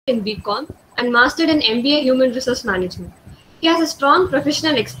in BCom and mastered in MBA Human Resource Management. He has a strong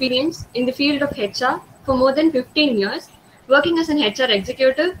professional experience in the field of HR for more than 15 years, working as an HR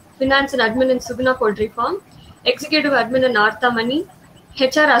executive, finance and admin in Suguna Poultry Farm, executive admin in Artha Money,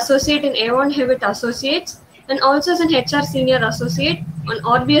 HR associate in Avon Hewitt Associates, and also as an HR senior associate on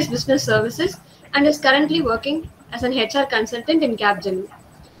Orbius Business Services, and is currently working as an HR consultant in Capgemini.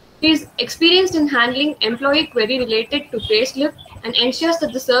 He is experienced in handling employee query related to payslip and ensures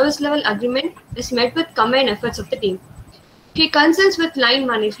that the service level agreement is met with combined efforts of the team. He consults with line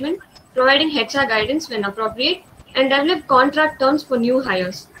management, providing HR guidance when appropriate, and develop contract terms for new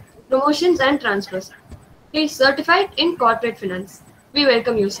hires, promotions, and transfers. He is certified in corporate finance. We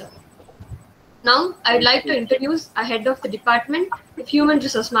welcome you, sir. Now, I would Thank like to you. introduce our head of the Department of Human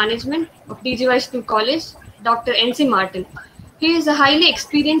Resource Management of DGVC College, Dr.N.C.Martin. He is a highly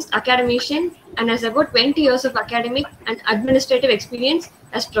experienced academician and has about 20 years of academic and administrative experience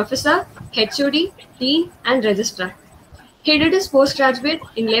as professor, HOD, dean, and registrar. He did his postgraduate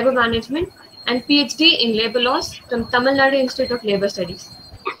in labor management and PhD in labor laws from Tamil Nadu Institute of Labor Studies.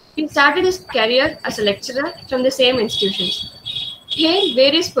 He started his career as a lecturer from the same institutions. He held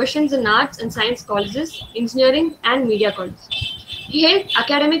various positions in arts and science colleges, engineering, and media colleges. He held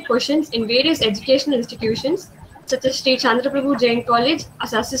academic positions in various educational institutions such as Sri Chandraprabhu Jain College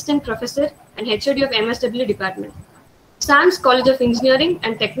as assistant professor and HOD of MSW department, Sam's College of Engineering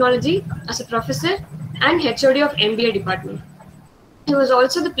and Technology as a professor and HOD of MBA department. He was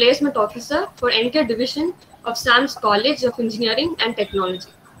also the placement officer for NK division of Sam's College of Engineering and Technology.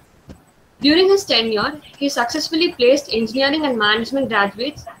 During his tenure, he successfully placed engineering and management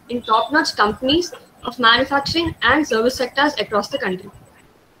graduates in top-notch companies of manufacturing and service sectors across the country.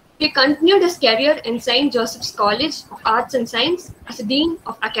 He continued his career in St. Joseph's College of Arts and Science as a Dean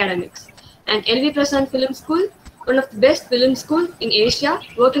of Academics and LV Prashanth Film School, one of the best film schools in Asia,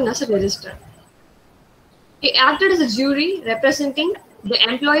 working as a registrar. He acted as a jury representing the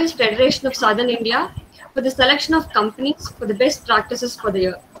Employees Federation of Southern India for the selection of companies for the best practices for the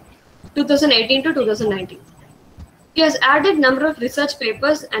year 2018 to 2019. He has added number of research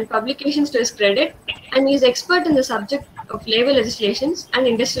papers and publications to his credit, and he is expert in the subject of labor legislations and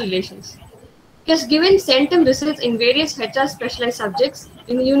industrial relations. He has given centum results in various HR specialized subjects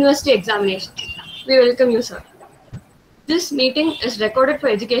in the university examinations. We welcome you, sir. This meeting is recorded for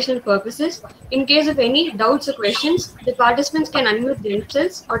educational purposes. In case of any doubts or questions, the participants can unmute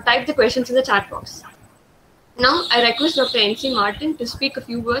themselves or type the questions in the chat box. Now, I request Dr. N.C. Martin to speak a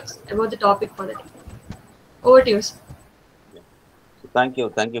few words about the topic for the day. Over to you, sir. Yeah. So thank you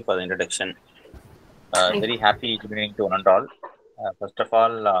for the introduction. Thank Very you. happy to be to one and all. First of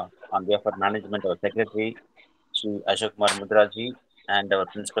all, on behalf of management, our secretary, Sri Ashok Kumar Mudraji, and our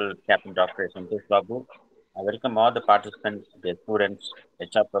principal, Captain Dr.S.Santhosh Baboo, I welcome all the participants, their students,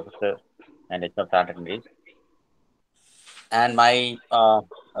 HR professor, and HR faculty. And my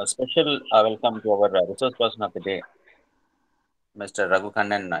special welcome to our resource person of the day, Mr. Raghu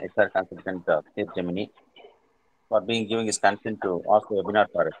Kannan, HR consultant, Capgemini, for being giving his consent to host the webinar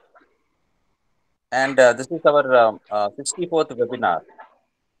for us. And this is our 64th webinar.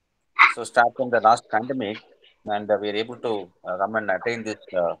 So start from the last pandemic, and we are able to come and attain this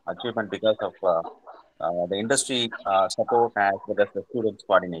achievement because of the industry support as well as the students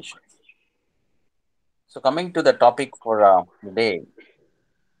coordination. So coming to the topic for the day,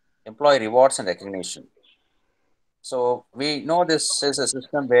 employee rewards and recognition. So we know this is a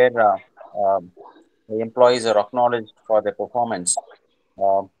system where the employees are acknowledged for their performance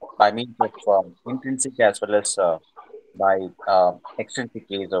uh, by means of intrinsic as well as by extrinsic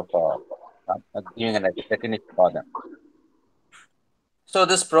ways of giving a recognition for them. So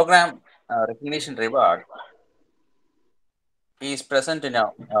this program recognition reward is present in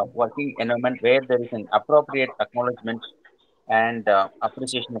a working environment where there is an appropriate acknowledgement and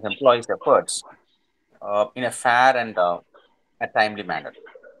appreciation of employees' efforts in a fair and a timely manner.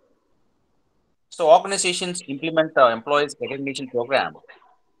 So organizations implement the employees recognition program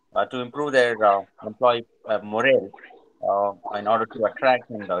to improve their employee morale in order to attract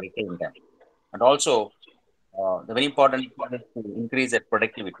and retain them. And also, the very important thing is to increase their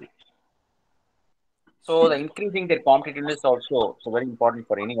productivity. So the increasing their competitiveness also so very important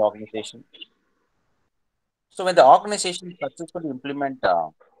for any organization. So when the organization successfully implement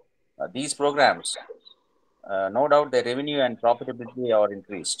these programs, no doubt their revenue and profitability are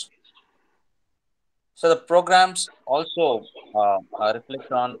increased. So the programs also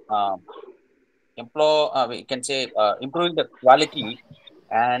reflect on we can say improving the quality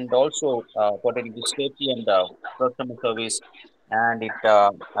and also protecting the safety and customer service, and it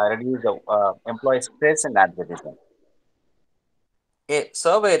reduce the employee stress and advertisement. A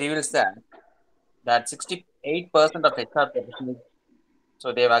survey reveals that 68% of HR professionals,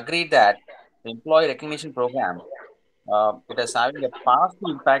 so they've agreed that the employee recognition program, it is having a positive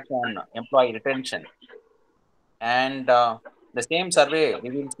impact on employee retention. And the same survey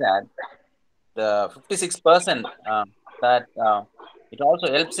reveals that the 56% that it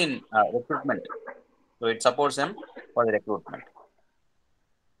also helps in recruitment. So it supports them for the recruitment.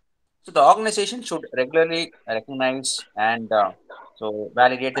 So the organization should regularly recognize and so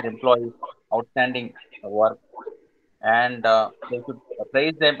validate their employees' outstanding work, and they should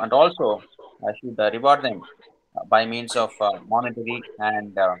praise them and also should reward them by means of monetary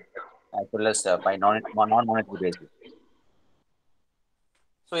and as well as by non-monetary basis.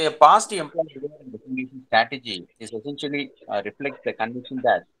 So a positive employee development and recognition strategy is essentially reflects the conviction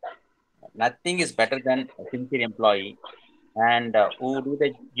that nothing is better than a sincere employee and who do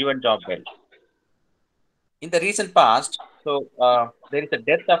the given job well. In the recent past, so there is a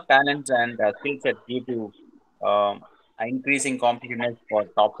dearth of talents and skill set due to increasing competitiveness for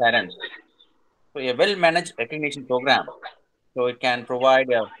top talents. So a well-managed recognition program, so it can provide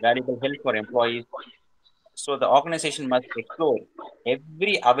a valuable help for employees. So the organization must explore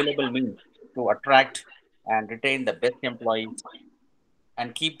every available means to attract and retain the best employees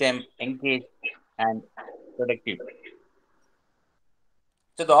and keep them engaged and productive.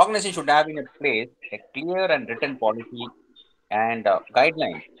 So the organization should have in a place a clear and written policy and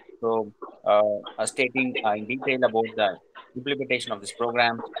guidelines. So stating in detail about the implementation of this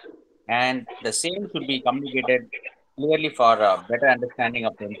program, and the same should be communicated clearly for better understanding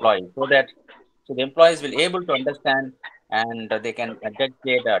of the employee, so that so the employees will able to understand and they can judge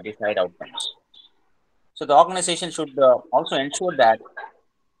their desired outcomes. So the organization should also ensure that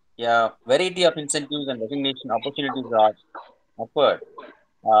a variety of incentives and recognition opportunities are offered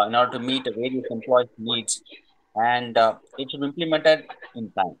in order to meet the various employees' needs, and it should be implemented in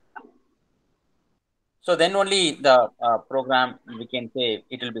time. So then only the program we can say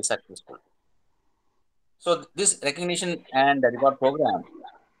it will be successful. So this recognition and the reward program,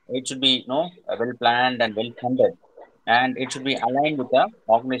 it should be well planned and well funded, and it should be aligned with the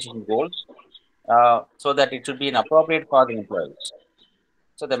organization goals, so that it should be an appropriate for the employees.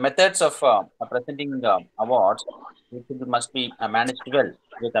 So the methods of presenting awards, must be managed well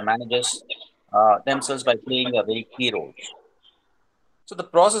with the managers themselves by playing a very key roles. So the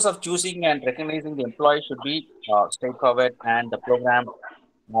process of choosing and recognizing the employee should be straightforward, and the program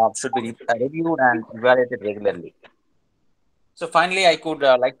should be reviewed and evaluated regularly. So finally, I could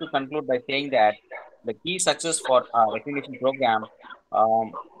like to conclude by saying that the key success for recognition program,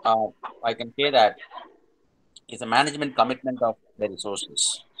 um, uh, I can say that is a management commitment of the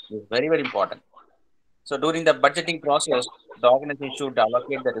resources. It's very, very important. So during the budgeting process, the organization should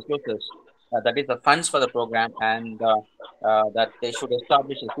allocate the resources, that is the funds for the program, and that they should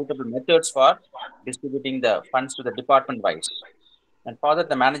establish suitable methods for distributing the funds to the department wise. And further,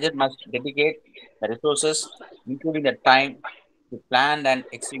 the manager must dedicate the resources, including the time, to plan and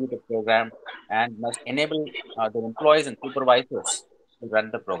execute the program, and must enable the employees and supervisors to run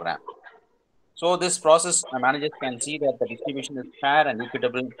the program. So this process, managers can see that the distribution is fair and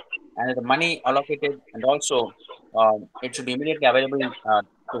equitable, and the money allocated, and also it should be immediately available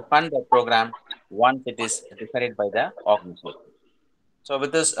to fund the program once it is decided by the organization. So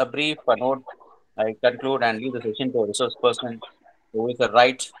with this a brief note, I conclude and leave the session to a resource person who is the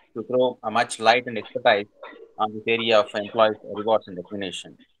right to throw a much light and expertise on this area of employees rewards and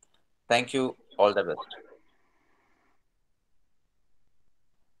recognition. Thank you. All the best.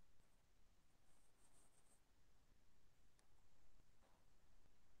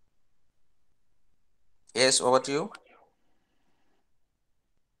 Yes, over to you.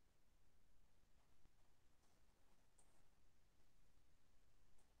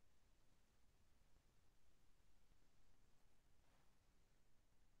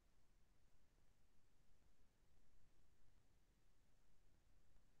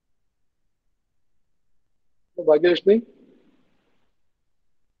 Bhagyalakshme?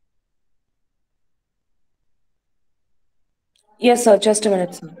 Yes, sir. Just a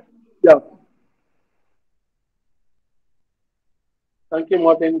minute, sir. Yeah. Thank you,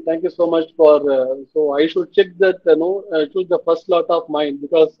 Martin. Thank you so much for. So I should check that. Choose the first slot of mine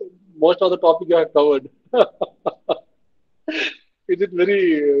because most of the topic you have covered. It is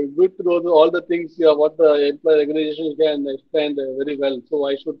very good to know all the things. Yeah, what the employee organization can explain very well. So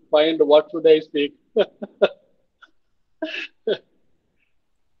I should find what should I speak.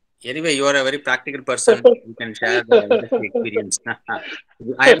 Anyway, you are a very practical person. You can share the industry experience.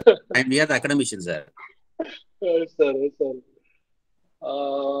 We are the academicians, sir. Yes, sir. Yes, sir.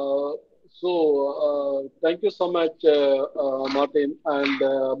 Uh, Thank you so much, Martin, and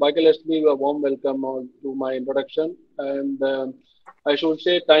Bhagyalakshme, a warm welcome to my introduction. And I should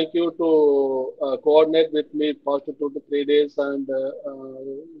say thank you to coordinate with me past 2 to 3 days and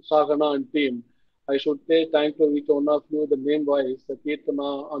Sahana and team. I should say thank to each one of you, the name wise,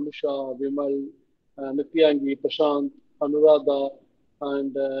 Kirtana, Anusha, Vemal, Nityangi, Prashanth, Anuradha,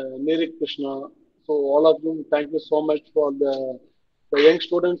 and Nerikshana. So all of you, thank you so much for the young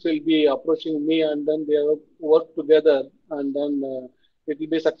students will be approaching me and then they will work together and then it will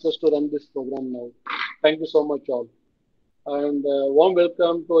be success to run this program now. Thank you so much all. And warm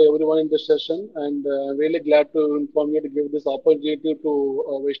welcome to everyone in this session and really glad to inform you to give this opportunity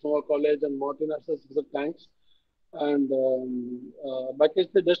to Vaishnav College and Martin as a special thanks. And back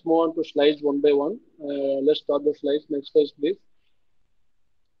just move on to slides one by one. Let's start the slides. Next slide, please.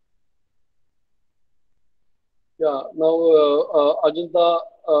 Yeah, now, Ajanta,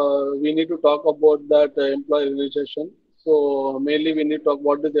 we need to talk about that employee organization. So, mainly we need to talk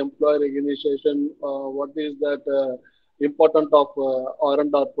what is employee organization, what is that important of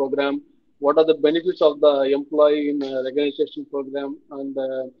R&R program, what are the benefits of the employee in organization program, and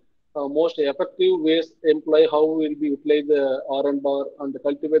most effective ways employee how will be utilize the R&R and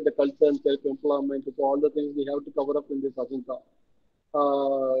cultivate the culture and self-employment. So, all the things we have to cover up in this agenda.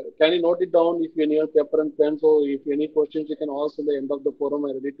 Can you note it down if you need a paper and pen? So if any questions you can ask at the end of the forum.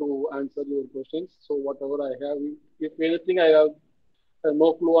 I'm ready to answer your questions. So whatever I have, if anything I have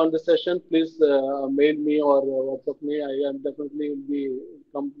no clue on the session, please mail me or WhatsApp me. I am definitely will be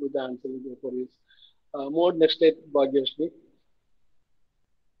come with the answer in your queries. More next step, Bhagyashni.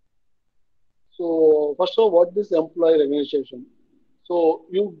 So first of all, what is employee organization? So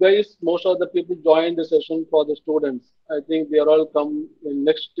you guys, most of the people join the session for the students. I think they are all come in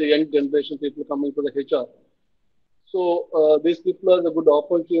next young generation people coming to the HR. So these people are the good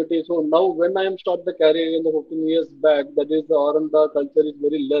opportunity. So now when I am start the career in the 15 years back, that is the R&D culture is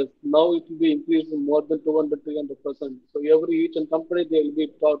very less. Now it will be increased more than 200, 300%. So every each and company they will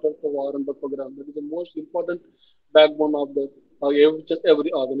be taught of R&D program. That is the most important backbone of the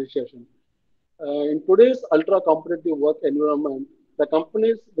every organization. In today's ultra competitive work environment, the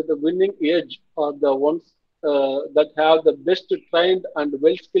companies with the winning edge are the ones that have the best trained and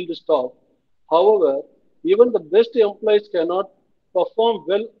well skilled staff. However, even the best employees cannot perform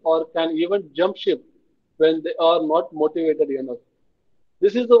well or can even jump ship when they are not motivated enough.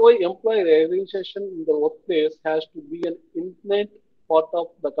 This is the way employee realization in the workplace has to be an inherent part of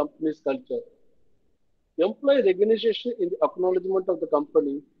the company's culture. Employee recognition in the acknowledgement of the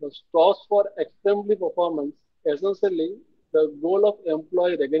company, the stars for exemplary performance, essentially the goal of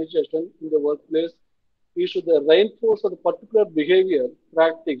employee recognition in the workplace is to the reinforce of the particular behavior,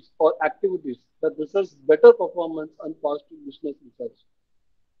 practice, or activities that results better performance and positive business results.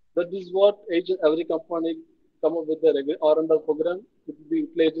 That is what each and every company come up with the R&D program. It will be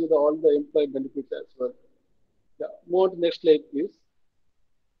utilizing all the employee benefits as well. Yeah, more to next slide, please.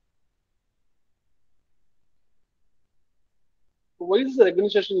 So why is the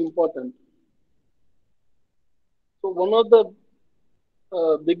recognition important? So one of the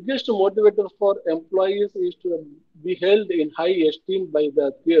biggest motivator for employees is to be held in high esteem by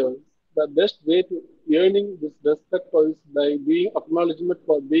their peers. The best way to earning this respect is by being acknowledgement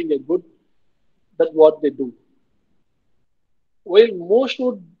for being a good that what they do. While most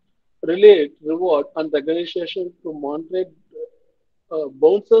would relate reward and recognition to monetary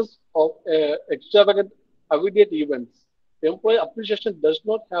bounces of extravagant immediate events. Employee appreciation does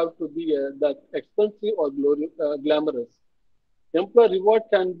not have to be that expensive or glamorous. Employee reward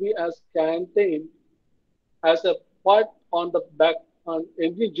can be as contained as a part on the back on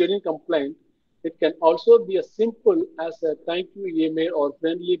every genuine complaint. It can also be as simple as a thank you email or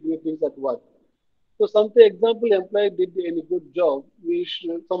friendly greetings at work. So, something example, employee did any good job. We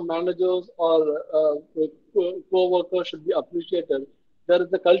should, some managers or co-workers should be appreciated. There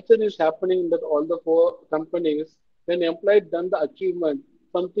is the culture is happening in that all the four companies. When employee done the achievement,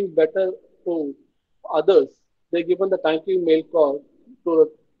 something better to others, they given the thank you mail call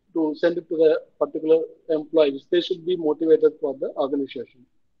to send it to the particular employees. They should be motivated for the organization.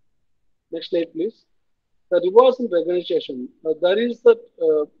 Next slide, please. The rewards and recognition. There is the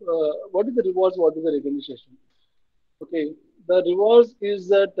what is the rewards? What is the recognition? Okay, the rewards is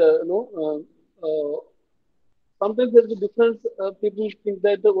that sometimes there is a difference. People think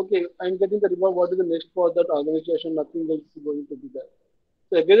that okay, I'm getting the reward. What is the next for that organization? Nothing else is going to be there.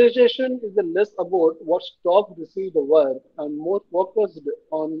 So organization is the less about what staff receive the work and more focused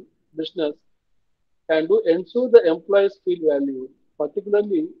on business and to ensure the employees feel valued,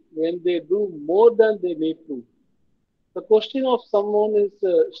 particularly when they do more than they need to. The question of someone is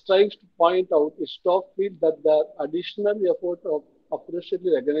strives to point out is staff feel that the additional effort of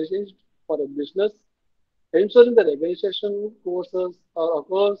appropriately recognized for a business, ensuring that recognition courses are of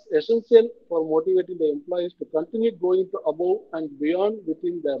course essential for motivating the employees to continue going to above and beyond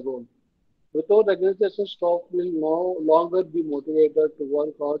within their role. Without recognition, staff will no longer be motivated to work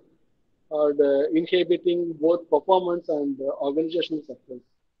hard and inhibiting both performance and organizational success.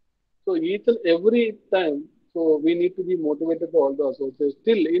 So each and every time, so we need to be motivated to all the associates.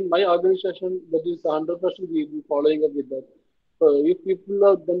 Still, in my organization, that is 100% we will be following up with that. So if people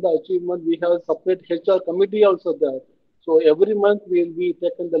have done the achievement, we have a separate HR committee also there. So every month we will be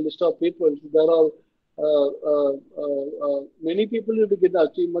taking the list of people. So there are many people who to get the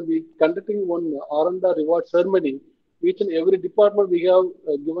achievement. We conducting one R&D reward ceremony. Each and every department we have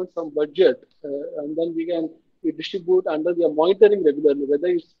given some budget, and then we distribute under the monitoring regularly whether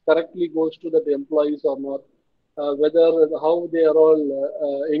it correctly goes to the employees or not, whether how they are all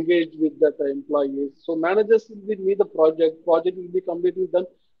engaged with that employees. So managers will be need the project will be completed done.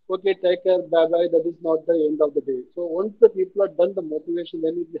 Okay, take care, bye bye. That is not the end of the day. So once the people are done the motivation,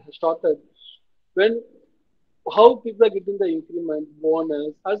 then it has started. When how people are getting the increment,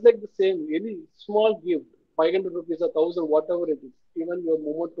 bonus, as like the same, any small gift, 500 rupees, 1,000, whatever it is, even your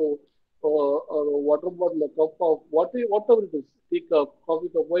momento or a water bottle, a cup of whatever it is, tea cup, coffee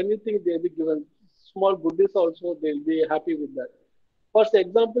cup, anything they'll be given, small goodies also, they'll be happy with that. For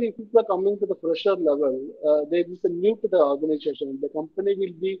example, if people are coming to the fresher level, they is new to the organization. The company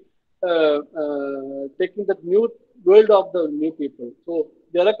will be taking the new world of the new people. So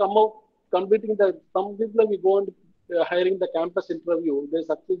they are come out completing the some people we go and hiring the campus interview. They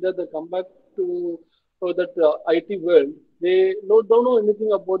succeed that they come back to that IT world. They don't know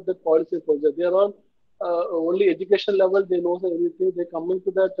anything about the policy project. They are on only education level. They know everything. They come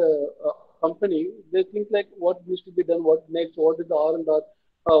into that company. They think like what needs to be done, what next, what is the R and R,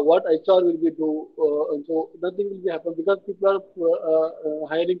 what HR will be do, and so nothing will be happen because people are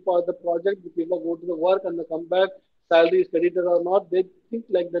hiring for the project. The people go to the work and they come back. Salary is credited or not. They think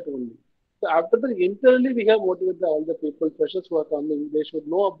like that only. So after the internally we have motivated all the people, freshers who are coming. They should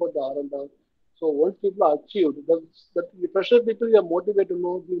know about the R and R. So once people are achieved, that the fresher people are motivated to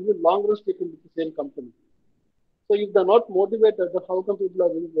know they will long run stick in the same company. So if they're not motivated, then how come people are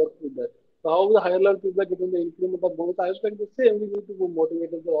going to work with that? So how the higher level people are getting the increment of bonus? I expect the same. We need to be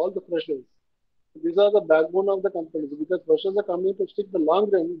motivated for all the freshers. These are the backbone of the companies because freshers are coming to stick the long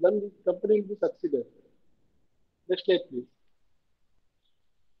run, then the company will be succeeded. Next slide, please.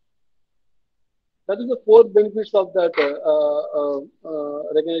 That is the four benefits of that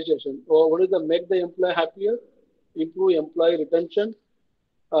recognition. Or what is the make the employee happier, improve employee retention,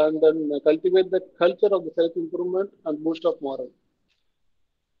 and then cultivate the culture of the self improvement and boost of moral.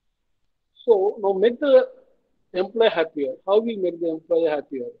 So now make the employee happier. How we make the employee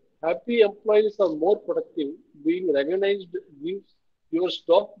happier? Happy employees are more productive. Being recognized gives your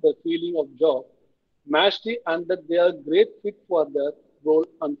staff the feeling of job, mastery, and that they are great fit for their role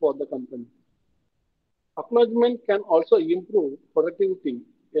and for the company. Acknowledgement can also improve productivity,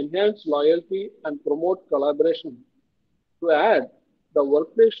 enhance loyalty, and promote collaboration. To add, the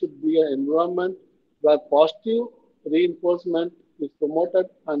workplace should be an environment where positive reinforcement is promoted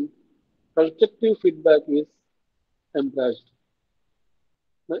and constructive feedback is embraced.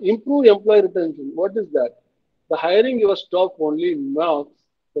 Now, improve employee retention. What is that? The hiring your staff only marks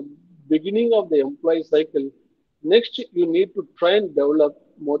the beginning of the employee cycle. Next, you need to try and develop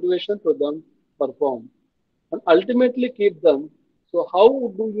motivation to them perform and ultimately keep them. So,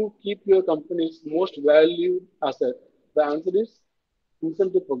 how do you keep your company's most valued asset? The answer is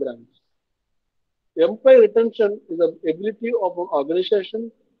incentive programs. Employee retention is the ability of an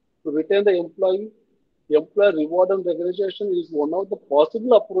organization to retain the employee. Employee reward and recognition is one of the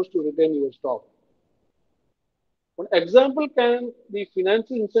possible approach to retain your staff. One example can be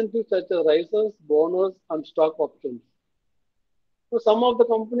financial incentives such as rises, bonus, and stock options. So some of the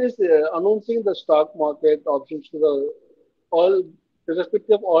companies announcing the stock market options to the all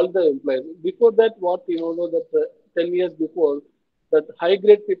irrespective of all the employees. Before that, what that 10 years before that high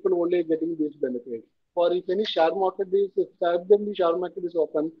grade people only getting these benefits. For if any share market is if Capgemini share market is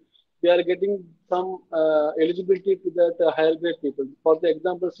open, they are getting some eligibility to that higher grade people. For the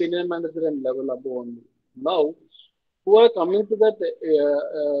example, senior manager and level above only. Now, who are coming to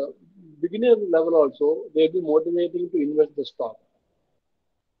that beginner level also, they'll be motivating to invest the stock.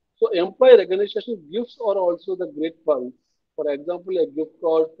 So employee recognition gifts are also the great perks. For example, a gift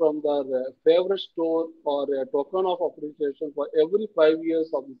card from their favorite store or a token of appreciation for every 5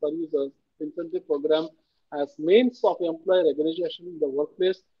 years of the services incentive program as means of employee recognition in the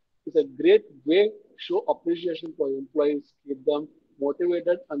workplace is a great way show appreciation for employees, keep them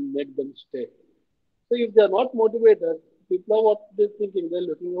motivated, and make them stay. So if they are not motivated, people are what they're thinking, they're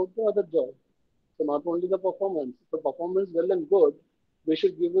looking out for other jobs. So not only the performance, the performance well and good, we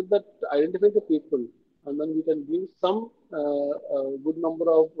should give it that identify the people, and then we can give some good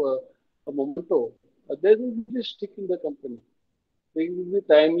number of memento. They will be stick in the company. They will be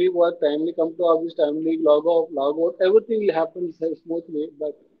timely work, timely come to office, timely log off, log out. Everything will happen smoothly, but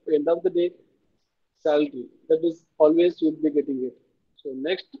at the end of the day, salary. That is always you will be getting it. So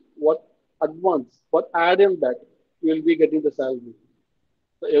next, what advance, what add in that, you will be getting the salary.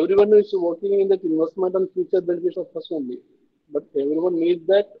 So everyone is working in that investment and future benefits of us only. But everyone needs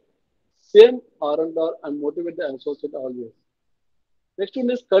that same R&R and motivate the associate always. Next one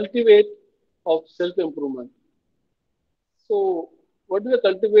is cultivate of self-improvement. So what do we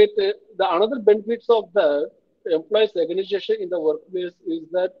cultivate? The another benefits of the employees recognition in the workplace is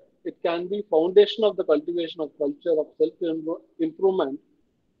that it can be foundation of the cultivation of culture of self-improvement.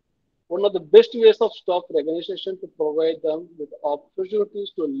 One of the best ways of staff recognition to provide them with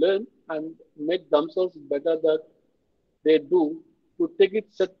opportunities to learn and make themselves better that they do to take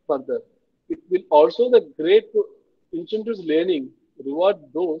it step further. It will also the great to incentive learning, reward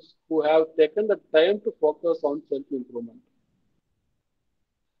those who have taken the time to focus on self-improvement.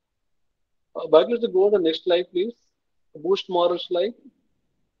 Bhagyalakshme, to go on the next slide, please. Boost moral slide.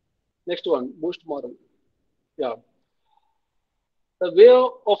 Next one, boost moral. Yeah. The way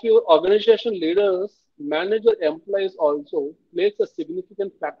of your organization leaders manage your employees also plays a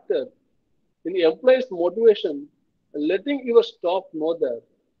significant factor in the employees' motivation. Letting your staff know that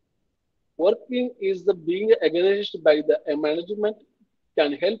working is the being acknowledged by the management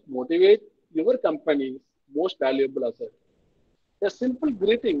can help motivate your company's most valuable asset. A simple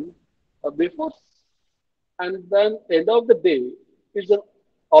greeting before and then end of the day is an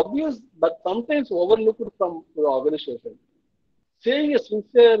obvious but sometimes overlooked from the organization. Saying a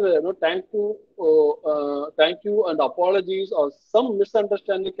sincere thank you and apologies or some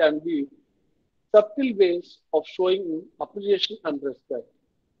misunderstanding can be subtle ways of showing appreciation and respect.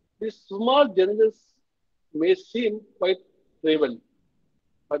 These small gestures may seem quite trivial,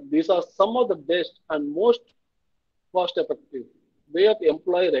 but these are some of the best and most cost effective way of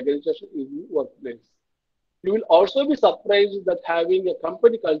employee recognition in the workplace. You will also be surprised that having a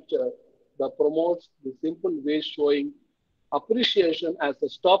company culture that promotes the simple ways showing appreciation as a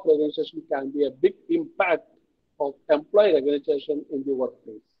staff recognition can be a big impact of employee recognition in the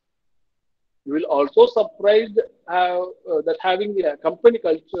workplace. You will also surprised that having a company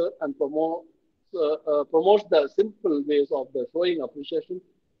culture and promotes the simple ways of the showing appreciation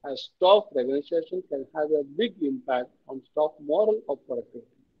as staff recognition can have a big impact on staff moral of productivity.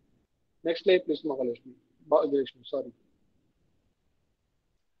 Next slide, please, Bhagyalakshmi. Sorry.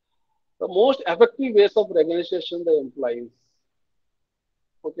 The most effective ways of recognition the employees.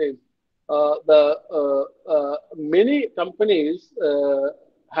 Okay. Many companies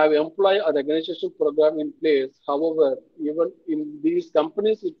have employee or recognition program in place. However, even in these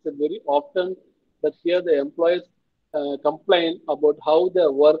companies, it's a very often that here the employees complain about how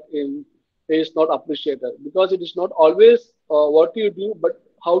their work in is not appreciated because it is not always what you do, but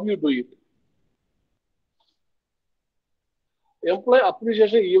how you do it. Employee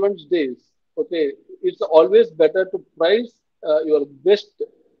appreciation events days. Okay, it's always better to price your best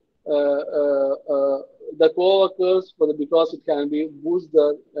the co-workers for the because it can be boost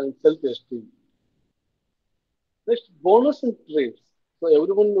their self-esteem. Next, bonus and trades. So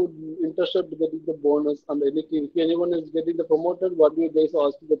everyone would be interested to getting the bonus and anything. If anyone is getting the promoted, what do you guys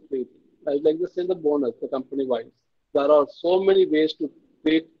ask the trade? I like to say the bonus, the company wise. There are so many ways to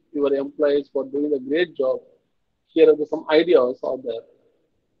treat your employees for doing a great job. Here are some ideas out there.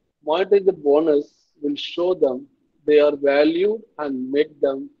 Monetize the bonus will show them they are valued and make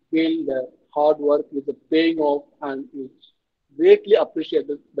them feel their hard work is paying off and is greatly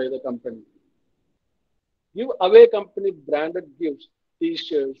appreciated by the company. Give away company branded gifts,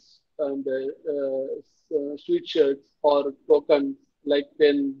 t-shirts and sweet shirts or tokens like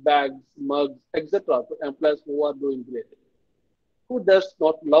pen, bags, mugs, etc. to employees who are doing great. Who does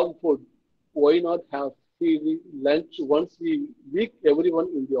not love food? Why not have free lunch once a week everyone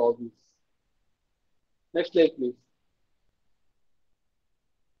in the office? Next slide, please.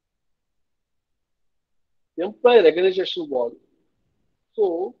 Employee recognition wall.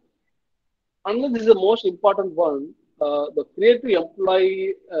 So, unless this is the most important one, the creative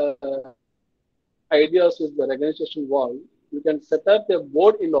employee ideas is the recognition wall. You can set up a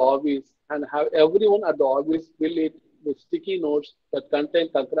board in the office and have everyone at the office fill it with sticky notes that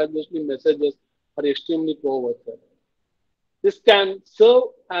contain congratulatory messages or extremely co-worker. This can serve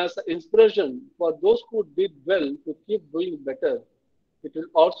as an inspiration for those who did well to keep doing better. It will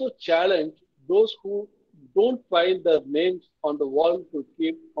also challenge those who don't find their names on the wall to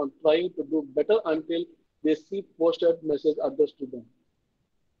keep on trying to do better until they see posted message addressed to them.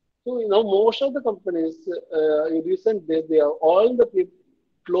 So, most of the companies in recent days, they are all the people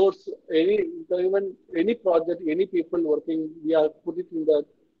floors, even any project, any people working, we are put it in the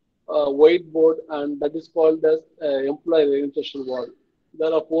whiteboard, and that is called as employee orientation wall.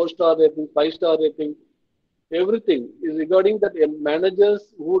 There are four-star rating, five-star rating, everything is regarding that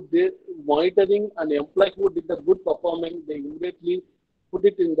managers who did monitoring and employee who did the good performing, they immediately put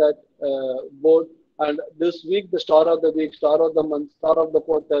it in that board. And this week, the star of the week, star of the month, star of the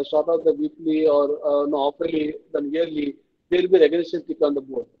quarter, star of the weekly or no, halfly, then yearly, there will be recognition tick on the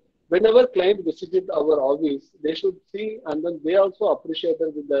board. Whenever client visited our office, they should see, and then they also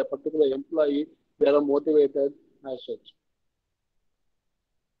appreciated with the particular employee, they are motivated as such.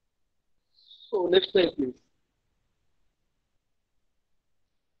 So next slide, please.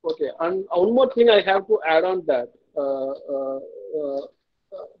 Okay, and one more thing I have to add on that.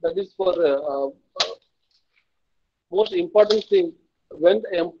 That is for most important thing when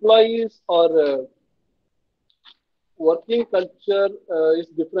employees are working culture is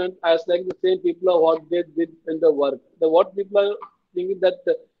different as like the same people are what they did in the work. The what people are thinking that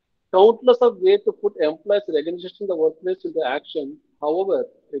countless of way to put employees recognition in the workplace into action. However,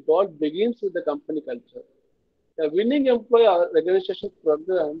 it all begins with the company culture. A winning employee recognition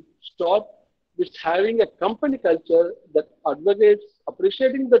program starts with having a company culture that advocates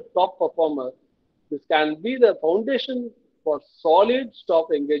appreciating the top performer. This can be the foundation for solid staff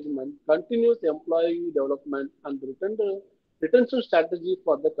engagement, continuous employee development, and retention strategy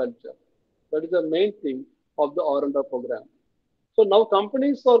for the culture. That is the main thing of the R&D program. So now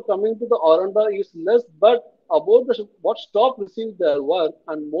companies are coming to the R&D is less but about what staff receive their work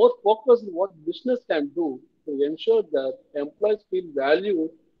and more focused on what business can do to ensure that employees feel valued,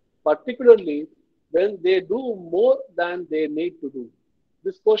 particularly when they do more than they need to do.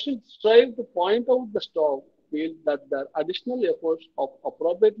 This question strives to point out the staff feel that their additional efforts are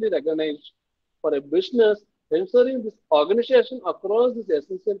appropriately recognized for a business. Ensuring this organization across is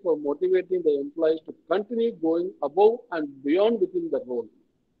essential for motivating the employees to continue going above and beyond within the role.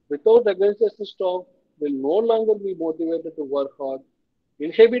 Without organization, staff will no longer be motivated to work hard,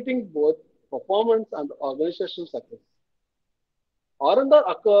 inhibiting both performance and organization success. R&D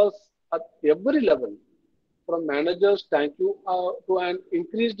occurs at every level, from managers thank you to an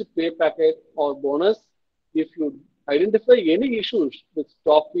increased pay packet or bonus. If you identify any issues with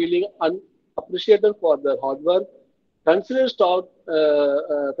staff feeling unappreciated for their hard work, consider starting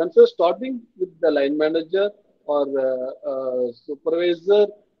with the line manager or supervisor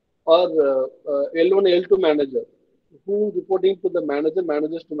or L1, L2 manager who reporting to the manager,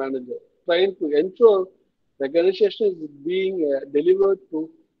 managers to manager, trying to ensure the organization is being delivered to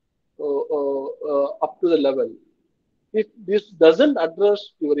up to the level. If this doesn't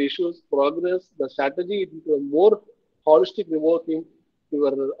address your issues, progress, the strategy into a more holistic reworking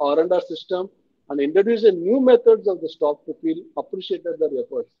your R&D system and introduce a new methods of the staff to feel appreciated their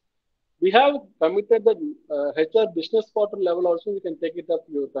efforts. We have committed the HR business quarter level also. We can take it up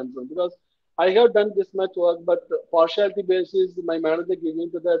your concern because I have done this much work, but partiality basis, my manager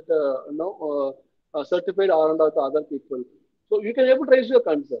giving to that certified R&D to other people. So you can able to raise your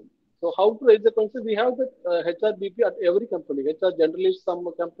concern. So how to raise the concern? We have the HRBP at every company. HR generally some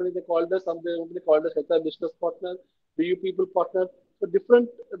company they called us, some company called us HR business partner, BU people partner. So different,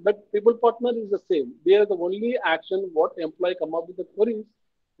 but people partner is the same. They are the only action what employee come up with the queries.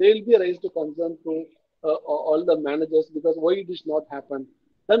 They will be raised to concern to all the managers because why it is not happen.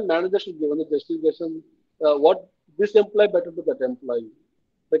 Then manager should give a justification what this employee better to that employee.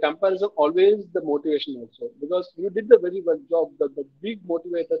 The comparison always the motivation also because you did the very well job. The big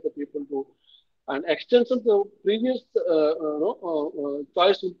motivator the people to and extension to previous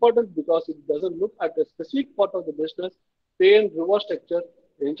choice important because it doesn't look at a specific part of the business, pay and reward structure.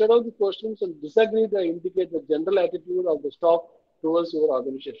 Instead of the questions and disagree, they indicate the general attitude of the staff towards your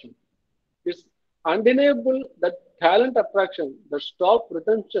organization. It's undeniable that talent attraction, the staff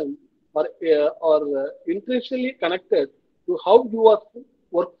retention are intrinsically connected to how your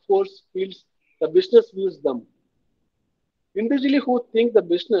workforce feels the business views them. Individuals who think the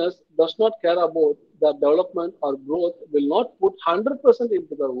business does not care about the development or growth will not put 100%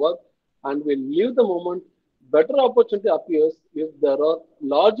 into their work and will leave the moment better opportunity appears if there are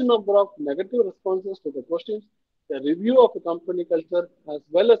large number of negative responses to the questions. A review of the company culture as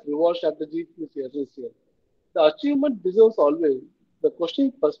well as reward strategy is essential. The achievement deserves always the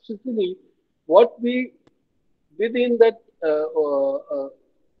question specifically what we within that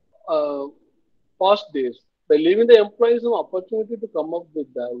uh, past days by leaving the employees an opportunity to come up with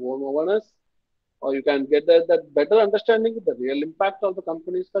their own awareness, or you can get that better understanding of the real impact of the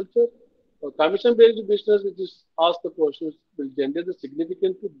company's culture. A commission-based business, which is ask the questions, will generate a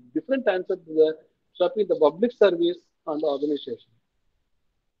significantly different answer to the shopping, the public service, and the organization.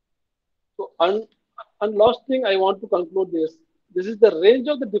 So, and last thing I want to conclude this is the range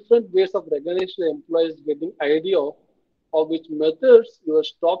of the different ways of recognition employees getting idea of which methods your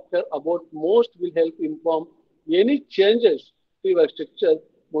stock care about most will help inform any changes to your structure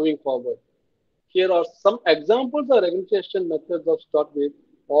moving forward. Here are some examples of recognition methods of stock with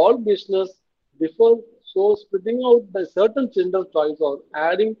all business differ, so splitting out by certain gender choice or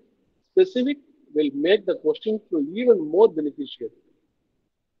adding specific will make the question to even more beneficial.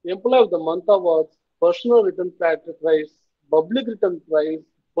 Employee of the Month awards, personal written prize, public written prize,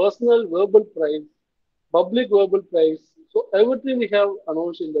 personal verbal prize, public verbal prize. So everything we have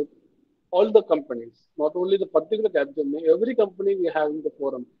announced in the all the companies, not only the particular Capgemini, every company we have in the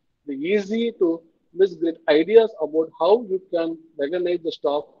forum. The easy to miss great ideas about how you can recognize the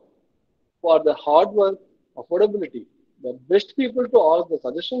staff for the hard work, affordability. The best people to ask the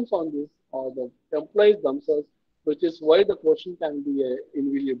suggestions on this are the employees themselves, which is why the question can be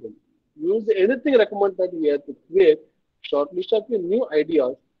invaluable. Use anything recommended here to create short list of your new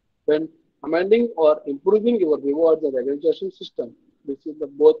ideas when amending or improving your rewards and recognition system. This is the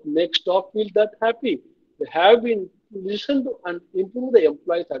both make staff feel that happy. They have been listened to and improve the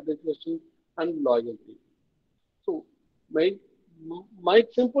employee satisfaction and loyalty. So my my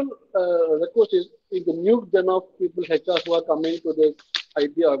simple request is if the new gen of people HR who are coming to this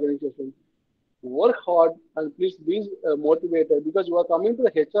IT organization, work hard and please be motivated because you are coming to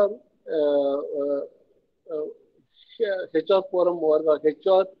the HR HR forum or the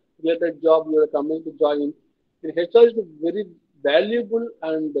HR related job you are coming to join. And HR is very valuable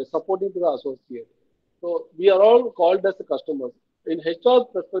and supporting to the associate. So we are all called as the customers. In HR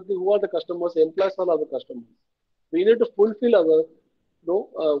perspective, who are the customers? Employees are the customers. We need to fulfill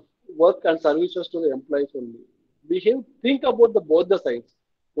our work and services to the employees only. We have think about the both the sides.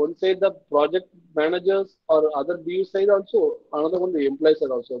 One side the project managers or other BU side also, another one the employee side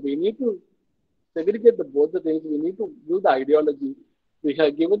also. We need to segregate the both the things. We need to do the ideology. We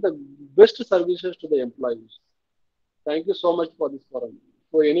have given the best services to the employees. Thank you so much for this forum.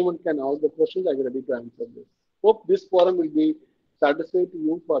 So anyone can ask the questions. I'm ready to answer this. Hope this forum will be satisfied to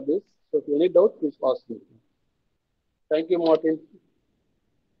you for this. So if any doubt, please ask me. Thank you, Martin.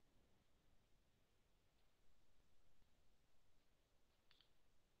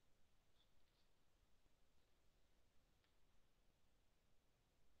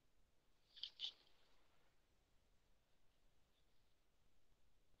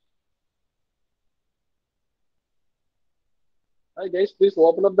 Hi guys, please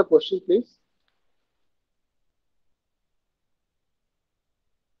open up the question, please.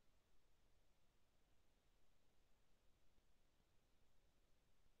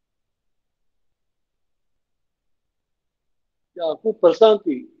 Yeah, who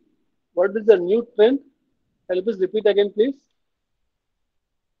Prashanthi? What is the new trend? Can you please repeat again, please?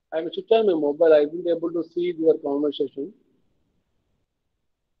 I'm switch on my mobile. I will be able to see your conversation.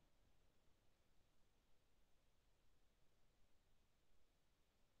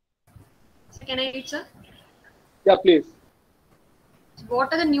 So can I read, sir? Yeah, please.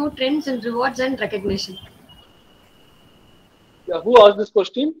 What are the new trends in rewards and recognition? Yeah, who asked this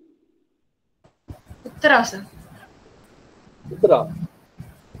question? Uttara, sir. Uttara.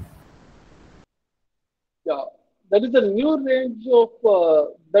 Yeah, that is the new range of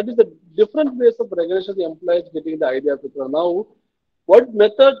that is the different ways of regulation the employees getting the idea of Uttara. Now, what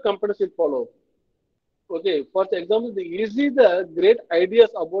method companies will follow? Okay, for example, the great ideas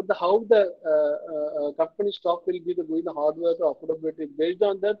about the how the company stock will be the doing the hardware or affordability based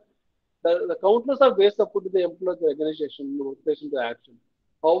on that the countless of ways of putting the employee organization motivation to action.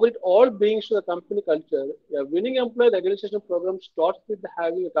 However, it all brings to the company culture. A winning employee organization program starts with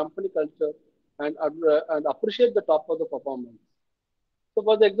having a company culture and appreciate the top of the performance. So,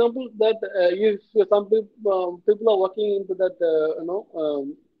 for the example, that if some people are working into that,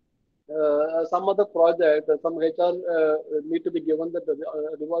 some other project, some HR need to be given that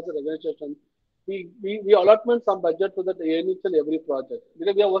rewards and organization. We allotment some budget to that initial every project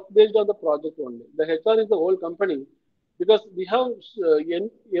because we are work based on the project only. The HR is the whole company because we have in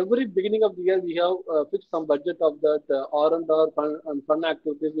every beginning of the year we have fixed some budget of that R&R and fund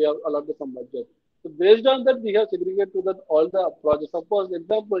activities. We have allotted some budget. So based on that, we have segregated to that all the projects. Suppose,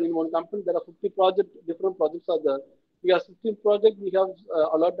 example, in one company there are 50 projects, different projects are there. We have 16 projects. We have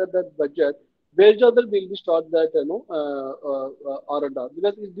allotted that budget. Based on that, we'll be start that R&R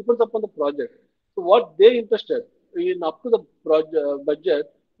because it depends upon the project. So what they interested in up to the project budget,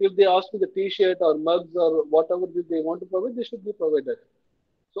 if they ask for the T-shirt or mugs or whatever they want to provide, they should be provided.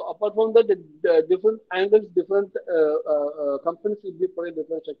 So apart from that, the different angles, different companies will be providing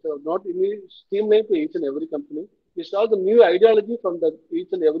different sector. Not any streamline to each and every company. It's all the new ideology from the each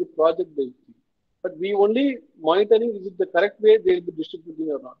and every project they see. But we only monitoring is it the correct way they will be distributing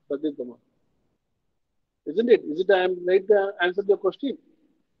or not. That is the one, isn't it? Is it I am right to answer your question?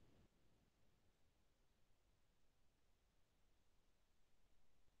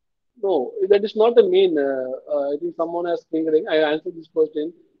 No, that is not a mean. I think someone has thinking. I answered this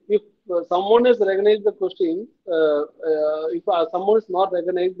question. If someone has recognized the question, if someone is not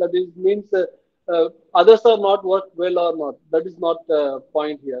recognized, that is means others are not work well or not. That is not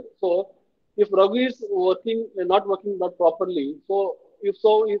point here. So, if Raghu is working not working not properly, if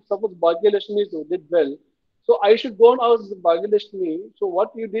suppose Bhagyalakshme did well, so I should go and ask Bhagyalakshme. So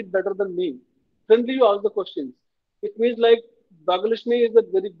what you did better than me? Friendly, you ask the questions. It means like Bhagyalakshmi is a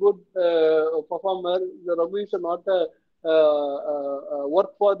very good performer. The Raghu is not a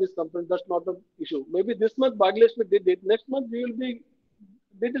work for this company. That's not the issue. Maybe this month Bhagyalakshmi did it. Next month we will be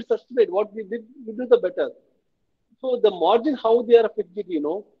they will sustain what we did. We do the better. So the margin how they are fixed it,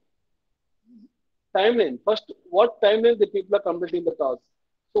 timeline. First, what timeline the people are completing the task.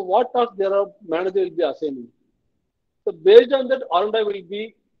 So what task their manager will be assigning. So based on that, R&I will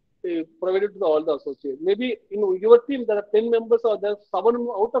be provided to all the associates. Maybe in your team there are 10 members or there are 7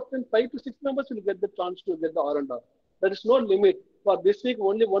 out of 10, 5 to 6 members will get the chance to get the R&R. There is no limit. For this week,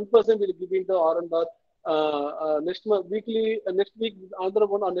 only one person will give into R&R. Next month, next week, another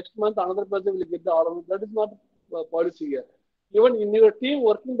one, or next month, another person will get the R&R. That is not policy here. Even in your team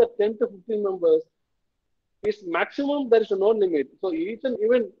working the 10 to 15 members, is maximum there is no limit. So each and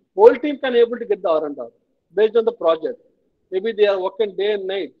even whole team can able to get the R&R based on the project. Maybe they are working day and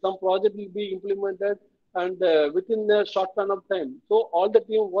night. Some project will be implemented and within a short span of time. So all the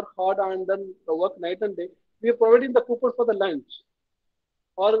team work hard and then work night and day. We are providing the coupon for the lunch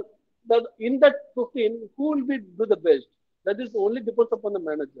or that in that 15 who will be do the best. That is only depends upon the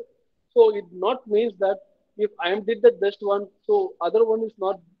manager. So it not means that if I am did the best one, so other one is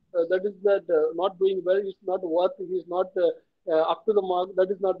not that is that not doing well, is not worth, he is not up to the mark. That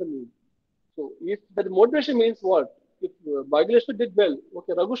is not the need. So if that motivation means what? If Bhagyalakshmi did well,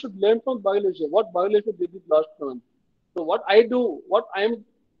 okay, Raghu should learn from Bhagyalakshmi. What Bhagyalakshmi did it last month. So what I do, what I am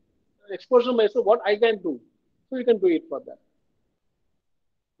exposure myself, what I can do. So you can do it for that.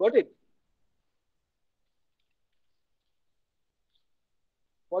 Got it?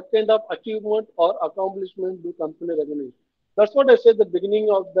 What kind of achievement or accomplishment do company recognize? That's what I said at the beginning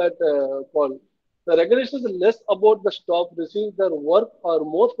of that call. The recognition is less about the staff receiving their work or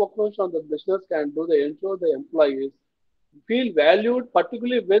more focused on the business can do the ensure the employees feel valued,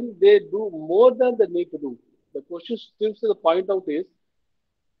 particularly when they do more than they need to do. The question still to the point out is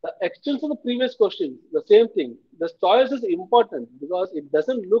the extension of the previous question, the same thing. The choice is important because it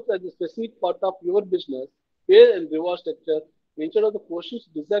doesn't look at the specific part of your business, pay and reward structure. Instead of the questions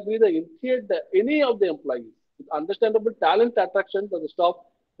disagree the initiate the, any of the employees. With understandable talent attraction to the staff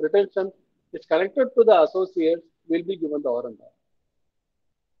retention is connected to the associates will be given the R&R.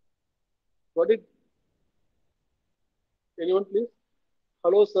 Got it? Anyone please?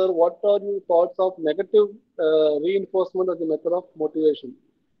 Hello sir, what are your thoughts of negative reinforcement as a method of motivation?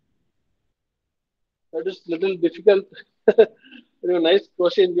 That is little difficult. Nice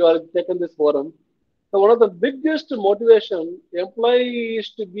question you are taken this forum. So one of the biggest motivation employee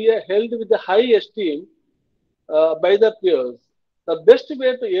is to be held with a high esteem by the peers. The best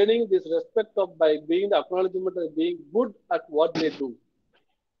way to earning this respect of by being the acknowledgement of being good at what they do.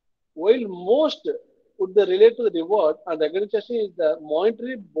 While most would they relate to the reward and recognition is the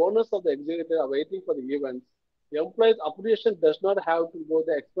monetary bonus of the executive awaiting for the events. The employee's appreciation does not have to go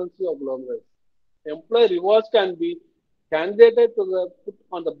the expensive of long run. Employee rewards can be candidated to the put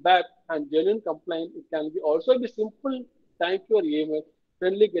on the back and genuine complaint. It can be also be simple thank you or email,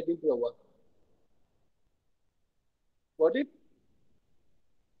 friendly getting to the work. Got it?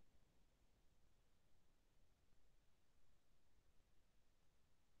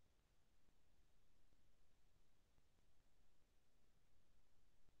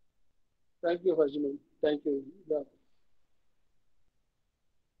 Thank you, Fajman. Thank you. Yeah.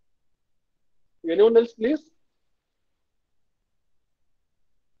 Anyone else, please?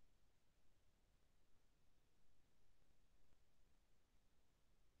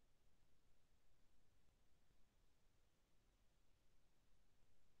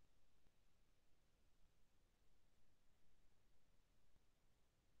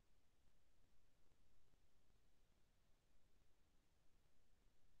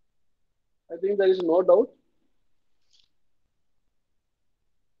 I think there is no doubt.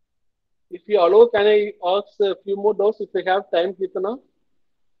 If you allow, can I ask a few more doubts if I have time, Kitana?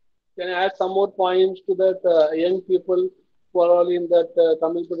 Can I add some more points to that young people who are all in that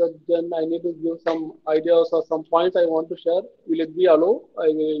coming to that gen? I need to give some ideas or some points I want to share. Will it be allow? I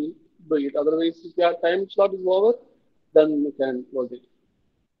will do it. Otherwise, if your time slot is over, then we can close it.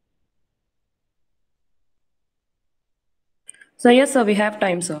 So yes, sir, we have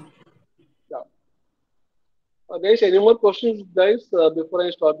time, sir. Yeah. Guys, any more questions, guys, before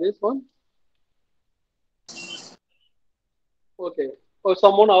I start this one? Okay. Oh,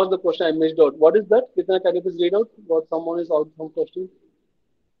 someone asked the question I missed out. What is that? Kitana, can you please read out what someone is out some question?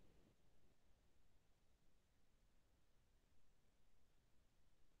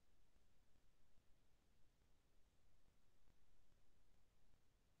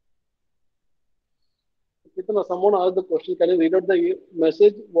 Kitana, someone asked the question. Can you read out the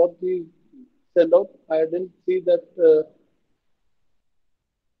message what we sent out? I didn't see that.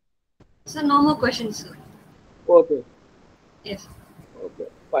 So no more questions, sir. Okay. Yes. Okay.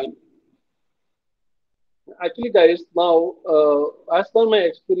 Fine. Actually, guys, now as per my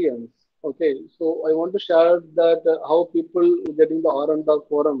experience, okay, so I want to share that how people getting the R and R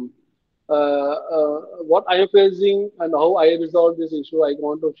forum, what I am facing and how I resolve this issue. I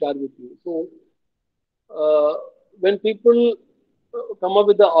want to share with you. So uh, when people come up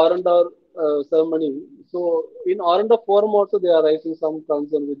with the R&R ceremony, so in R&R forum also they are raising some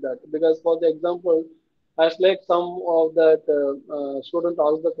concern with that because for the example, as like some of that student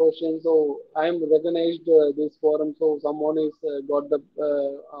asked the question, so I am recognized this forum, so someone is got the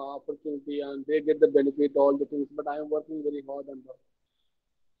opportunity and they get the benefit all the things, but I am working very hard and all.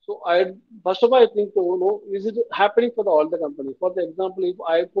 So I first of all I think is it happening for all the companies? For the example, if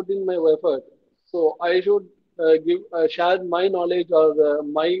I put in my effort, so I should give share my knowledge or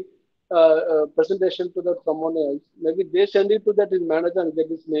my presentation to that someone else. Maybe they send it to that his manager and get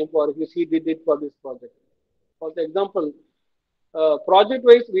his name for he did it for this project. For the example, project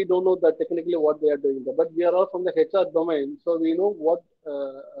wise, we don't know that technically what they are doing, but we are all from the HR domain, so we know what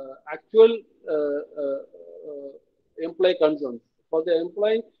actual employee concerns. For the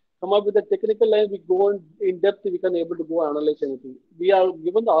employee, come up with the technical line, we go in depth, we can able to go analyze anything. We are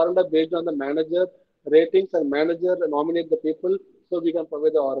given the R&R based on the manager ratings and manager nominate the people, so we can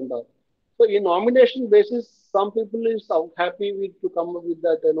provide the R&R. So in nomination basis, some people is happy with to come up with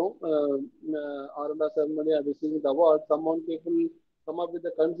that, R&R ceremony or receiving the award. Some people come up with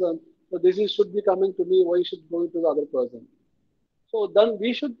the concern. So this is should be coming to me. Why should go to the other person? So then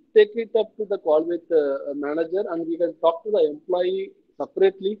we should take it up to the call with a manager and we can talk to the employee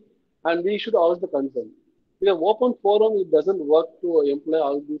separately and we should ask the concern. In an open forum, it doesn't work to employ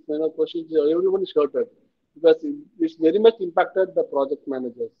all these kind of questions. Everyone is hurted because it's very much impacted the project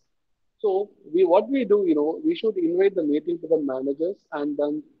managers. So we what we do, we should invite the meeting to the managers and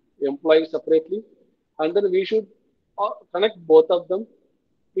then employees separately, and then we should connect both of them.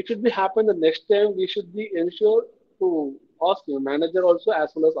 It should be happen the next time. We should be ensure to ask your manager also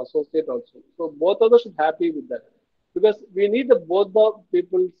as well as associate also. So both of us should happy with that because we need the both the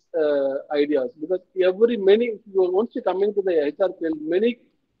people's ideas because every many once you coming to the HR field, many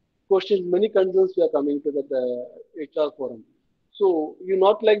questions, many concerns we are coming to the HR forum. So you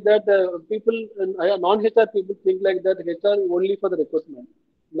not like that. People, non-HR people think like that. HR only for the recruitment.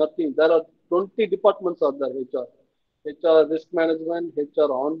 Nothing. There are 20 departments of the HR. HR risk management,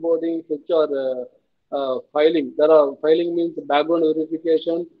 HR onboarding, HR filing. There are filing means background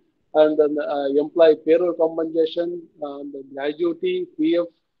verification, and then employee payroll compensation, and the gratuity, PF,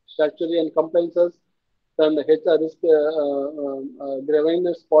 statutory and compliances, then the HR risk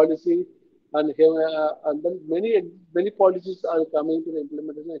grievance policy, and then many policies are coming to the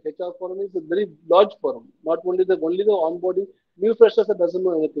implementation. HR forum is a very large forum. Not only the onboarding. New freshers that doesn't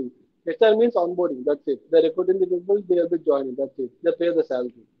know anything. HR means onboarding. That's it. They're recruiting the people. They will be joining. That's it. They pay the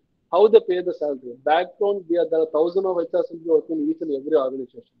salary. How they pay the salary? Background. There are thousands of HRs will be working in each and every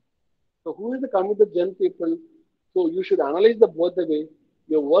organization. So who is the committed gen people? So you should analyze the both the way.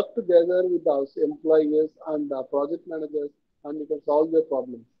 You work together with us employees and project managers, and you can solve their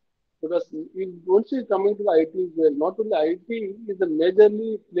problems. Because if once you coming to the IT, well, not only IT is the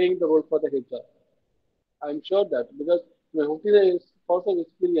majorly playing the role for the HR. I'm sure that because my 15 years of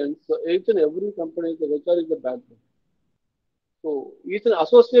experience, so each and every company, the HR is the backbone. So each an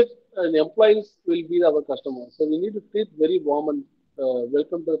associate and employees will be our customers. So we need to treat very warm and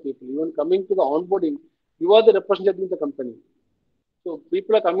welcome to the people. Even coming to the onboarding, you are the representative of the company. So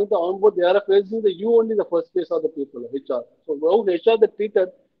people are coming to onboard, they are facing the you only the first face of the people, HR. So how HR they treated,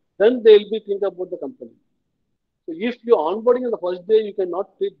 then they will be thinking about the company. So if you onboarding on the first day you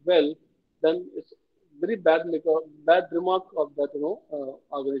cannot treat well, then it's very bad bad remark of that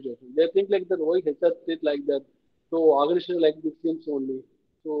organization. They think like that why HR treat like that. So organization like this seems only.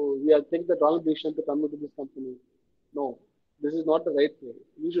 So we are taking the wrong decision to come into this company. No, this is not the right way.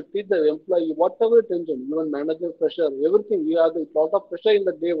 You should treat the employee whatever tension, even manager pressure, everything. You have a lot of pressure in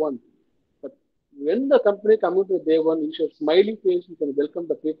the day one. But when the company coming to day one, you should smiley face. You can welcome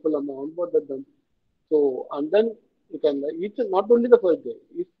the people and onboard them. So, and then you can, each, not only the first day,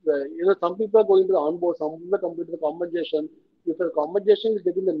 if, some people are going to the onboard, some people are coming to the compensation. If the compensation is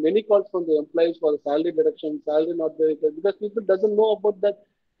getting the many calls from the employees for the salary deduction, salary not there, because people doesn't know about that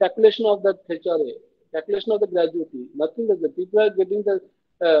calculation of that HRA, calculation of the gratuity, nothing like that. People are getting the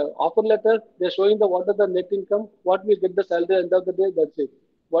offer letter, they're showing the what are the net income, what we get the salary end of the day, that's it.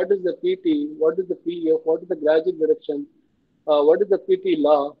 What is the PT, what is the PF, what is the graduate deduction, what is the PT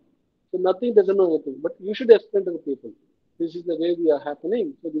law, so nothing doesn't know anything. But you should explain to the people. This is the way we are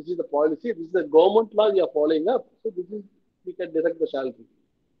happening. So this is the policy. This is the government law we are following up. So this is we can direct the salary.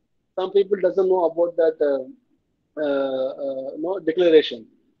 Some people doesn't know about that no declaration.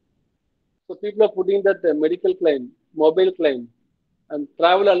 So people are putting that medical claim, mobile claim, and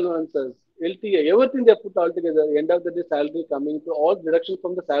travel allowances, LTA, everything they put all together. End of the day, salary coming to all deduction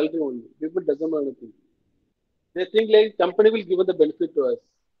from the salary only. People doesn't know anything. They think like company will give the benefit to us.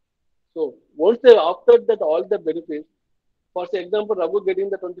 So once they opted that all the benefits, for example, Raghu getting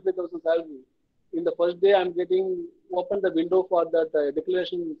the 25,000 salary. In the first day, I'm getting open the window for that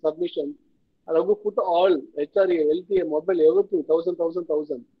declaration submission. Raghu put all HRA, LTA, mobile, everything, thousand.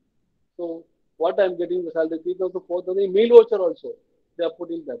 So what I'm getting the salary 3,000, 4,000, meal voucher also. They are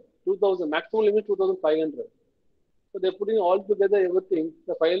putting that 2,000 maximum limit 2,500. So they're putting all together everything.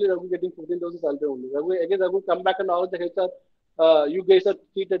 So finally, Raghu getting 15,000 salary only. Raghu come back and ask the HR, you guys have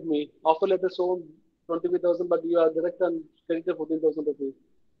cheated me. Offer letter shown 25,000, but you are direct and credited 14,000 rupees.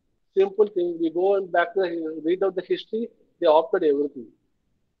 Simple thing. We go and back to read out the history. They opted everything.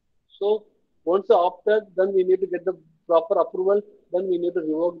 So once they opted, then we need to get the proper approval. Then we need to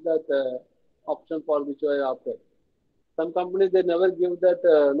revoke that option for which I opted. Some companies they never give that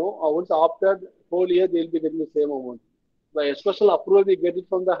no. Once opted, whole year they will be getting the same amount. By a special approval, we get it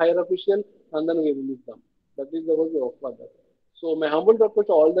from the higher official, and then we release them. That is the way we offer that. So my humble request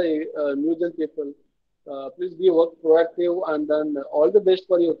to all the new gen people, please be work proactive and then all the best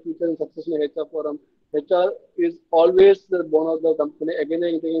for your future and success in HR forum. HR is always the bone of the company. Again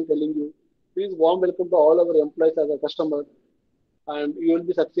and again telling you, please warm welcome to all our employees as a customer, and you will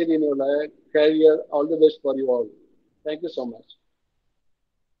be succeed in your life, career. All the best for you all. Thank you so much.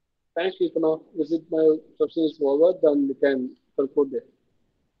 Thanks, Kirtana. Visit my session is over, then we can conclude there.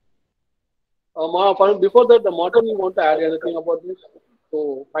 Before that, the Martin, you want to add anything about this?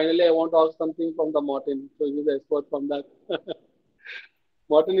 So finally, I want to ask something from the Martin. So he's the expert from that.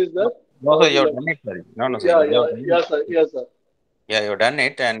 Martin is there? No, Or sir, would you you've like? done it, sir. No, no, sir. Yeah, You've yeah, done it. yes, sir, yes, sir. Yeah, you've done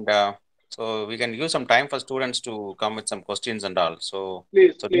it. And so we can use some time for students to come with some questions and all. So,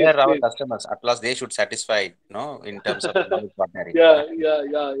 Please, so they please, are our please. customers. At last, they should satisfy, in terms of knowledge partnering. Yeah, yeah,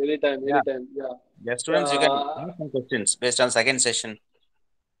 yeah. Anytime, Yeah. anytime. Yeah, Yeah, students, you can uh, ask some questions based on second session.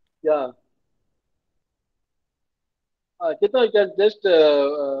 yeah. Chitra, you can just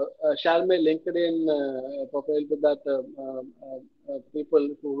share my LinkedIn profile to that people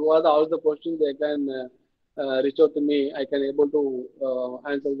who are the, all the questions they can reach out to me. I can able to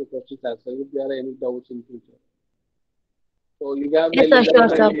answer the questions as well if there are any doubts in future. So you have my Yes, sir, sure,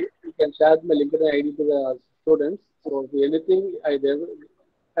 LinkedIn sir. ID. You can share my LinkedIn ID to the students. So if anything, I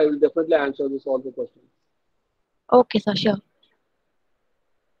will definitely answer this all the questions. Okay, sir, sure.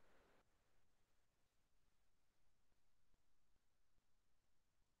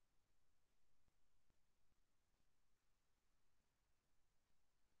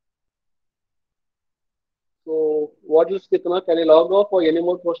 So what is Kitna? Can you log off or any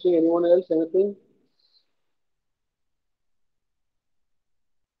more question? Anyone else? Anything?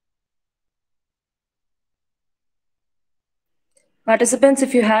 Participants,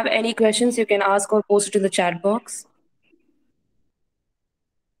 if you have any questions, you can ask or post it in the chat box.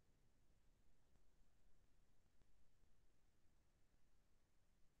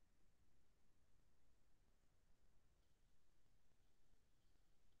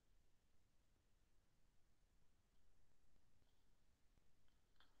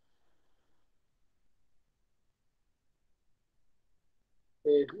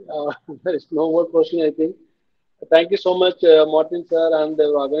 Okay, there is no more question, I think. Thank you so much, Martin sir, and the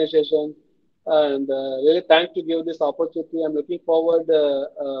organization. And really, thanks to give this opportunity. I'm looking forward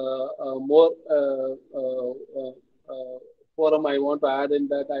more forum I want to add in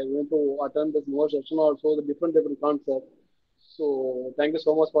that. I want to attend this more session also the different concepts. So thank you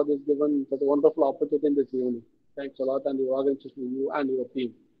so much for this given such a wonderful opportunity in this evening. Thanks a lot and your organization, you and your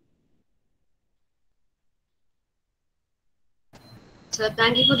team. So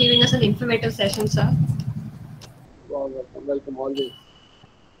thank you for giving us an informative session, sir. You are welcome. Welcome always.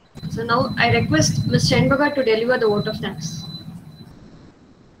 So now I request Ms. Shenbaga to deliver the vote of thanks.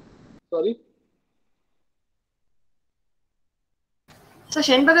 Sorry. So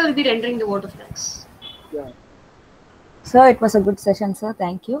Shenbaga will be rendering the vote of thanks. Yeah. Sir, it was a good session, sir.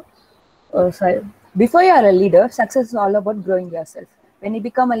 Thank you. Sorry. Before you are a leader, success is all about growing yourself. When you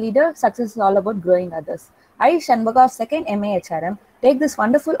become a leader, success is all about growing others. I, Shanbaga of 2nd MAHRM, take this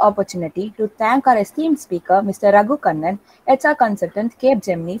wonderful opportunity to thank our esteemed speaker, Mr. Raghu Kannan, HR consultant,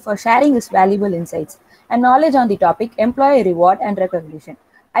 Capgemini, for sharing his valuable insights and knowledge on the topic employee reward and recognition.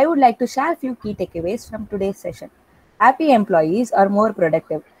 I would like to share a few key takeaways from today's session. Happy employees are more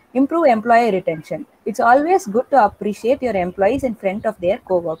productive. Improve employee retention. It's always good to appreciate your employees in front of their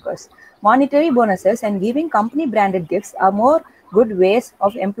co-workers. Monetary bonuses and giving company branded gifts are more good ways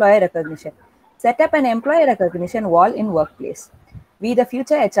of employee recognition. Set up an employee recognition wall in workplace. We, the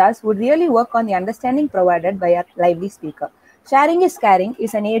future HRs, would really work on the understanding provided by our lively speaker. Sharing is caring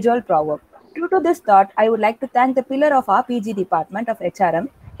is an age-old proverb. True to this thought, I would like to thank the pillar of our PG department of HRM,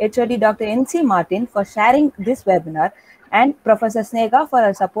 HOD Dr.N.C.Martin, for sharing this webinar, and Professor Snega for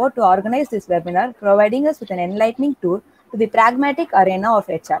her support to organize this webinar, providing us with an enlightening tour to the pragmatic arena of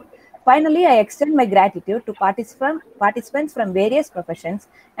HR. Finally, I extend my gratitude to participants from various professions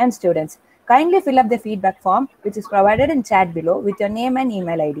and students. Kindly fill up the feedback form, which is provided in chat below, with your name and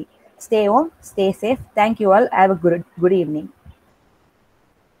email ID. Stay home, stay safe. Thank you all. Have a good evening.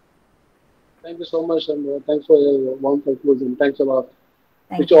 Thank you so much and thanks for your warm conclusion. Thanks a lot. Wish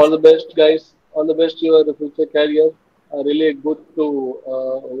Thank you you. all the best, guys. All the best to your future career. Really good to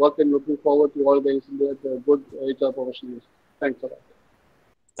work and looking forward to all guys in the good HR professionals. Thanks a lot.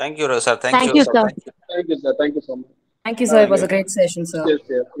 Thank you, sir. Thank Thank you. you, sir. Thank you, sir. Thank you so much. Thank you, sir. Have a It was a great day. great session, sir. Stay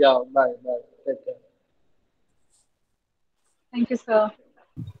safe. Yeah. Bye. Bye. Take care. Thank you, sir.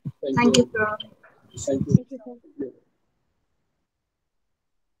 Thank Thank you, you. sir. Thank you.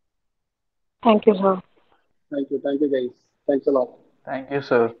 Thank you, sir. Thank you. Thank you, guys. Thanks a lot. Thank you,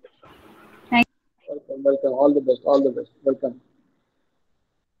 sir. Thank Welcome. Welcome. All the best. All the best. Welcome.